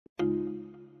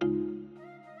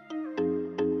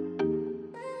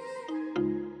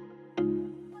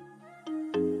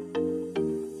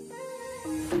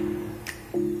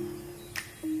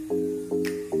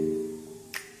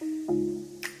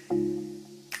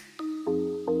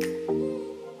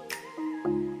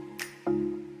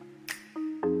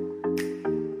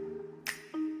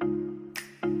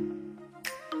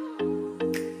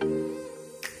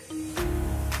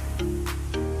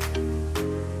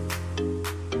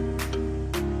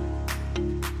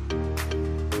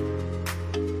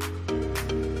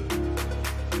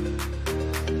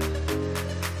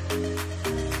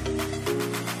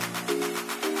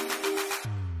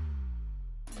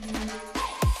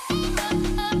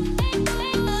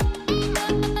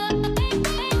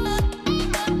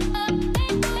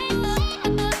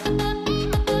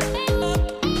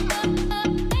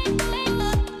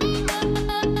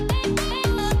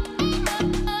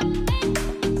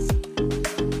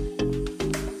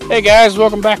Hey guys,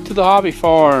 welcome back to the hobby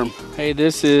farm. Hey,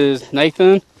 this is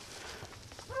Nathan.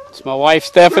 It's my wife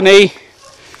Stephanie.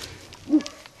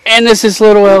 And this is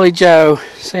little Ellie Joe.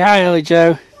 Say hi, Ellie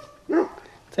Joe.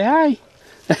 Say hi.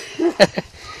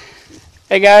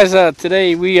 Hey guys,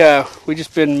 today we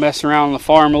just been messing around on the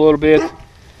farm a little bit.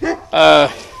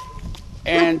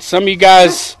 And some of you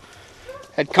guys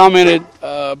had commented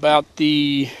about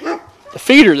the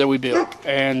feeder that we built.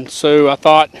 And so I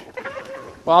thought,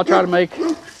 well, I'll try to make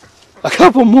a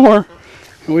couple more.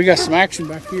 And we got some action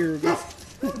back here.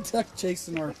 Duck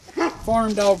chasing our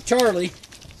farm dog Charlie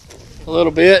a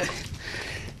little bit.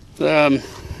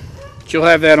 You'll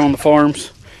have that on the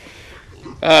farms.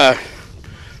 But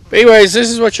anyways,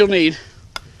 this is what you'll need.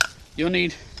 You'll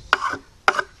need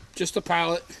just a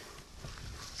pallet,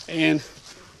 and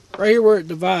right here where it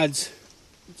divides,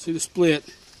 see the split,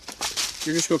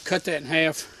 you're just going to cut that in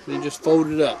half and then just fold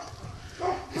it up.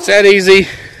 It's that easy.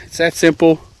 It's that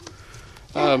simple.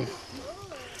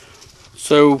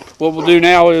 So what we'll do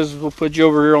now is we'll put you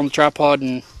over here on the tripod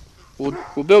and we'll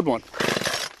build one.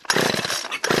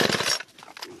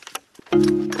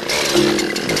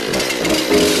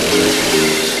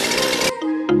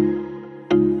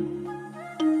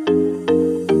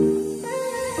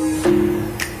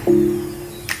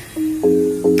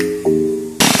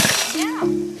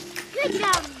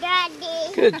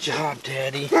 Good job,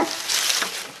 Daddy.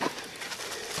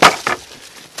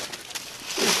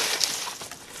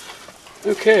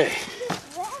 Okay.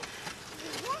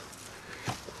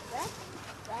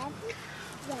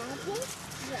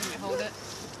 Hold it?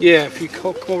 Yeah, if you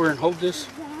come over and hold this.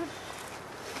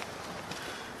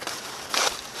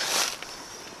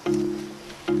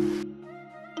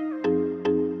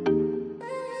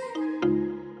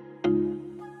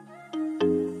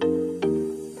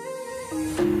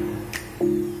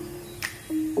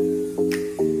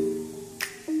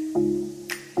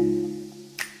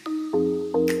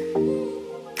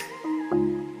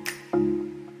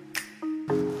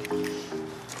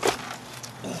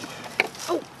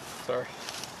 Sorry.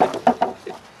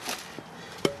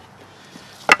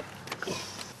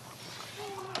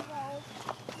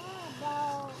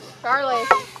 Charlie.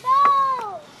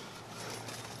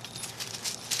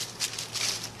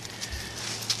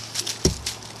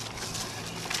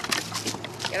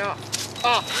 Get off.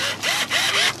 Off.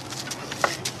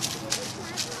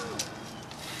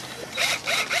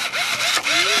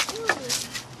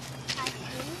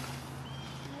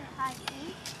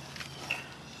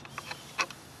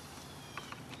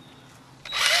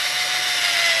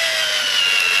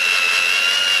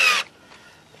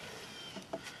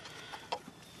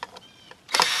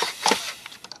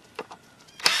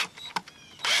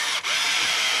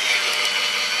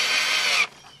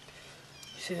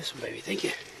 See this one, baby. Thank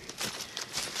you.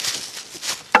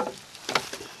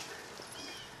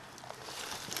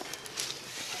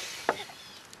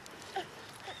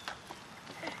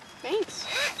 Thanks.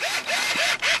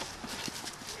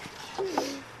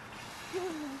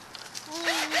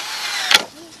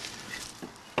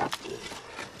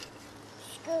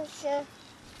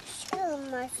 Screw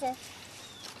myself.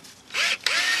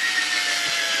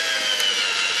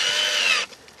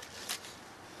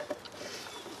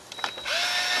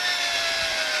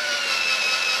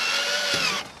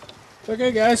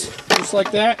 Okay guys, just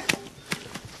like that.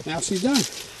 Now she's done.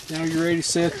 Now you're ready to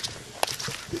set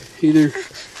either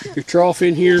your trough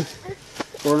in here,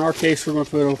 or in our case we're going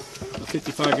to put a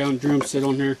 55-gallon drum set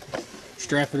on there,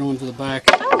 strap it onto the back.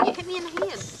 Oh, you hit me in the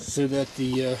hand. So that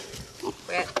the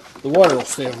water will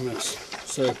stay on this.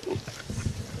 So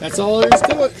that's all there is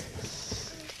to it.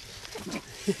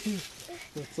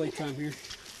 Little playtime here.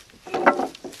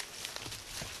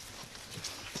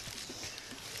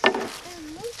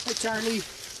 Hey Charlie.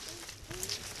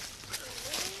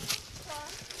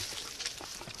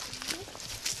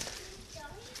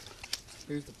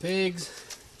 Here's the pigs.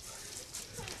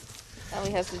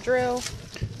 Ellie has the drill.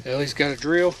 Ellie's got a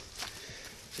drill.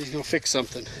 She's gonna fix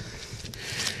something.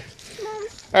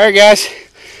 Alright guys,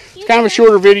 it's kind of a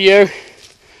shorter video,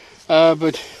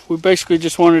 but we basically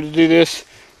just wanted to do this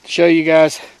to show you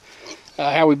guys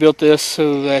how we built this,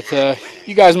 so that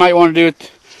you guys might want to do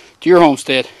it to your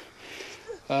homestead.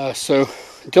 So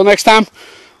until next time,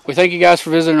 we thank you guys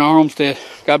for visiting our homestead.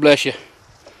 God bless you.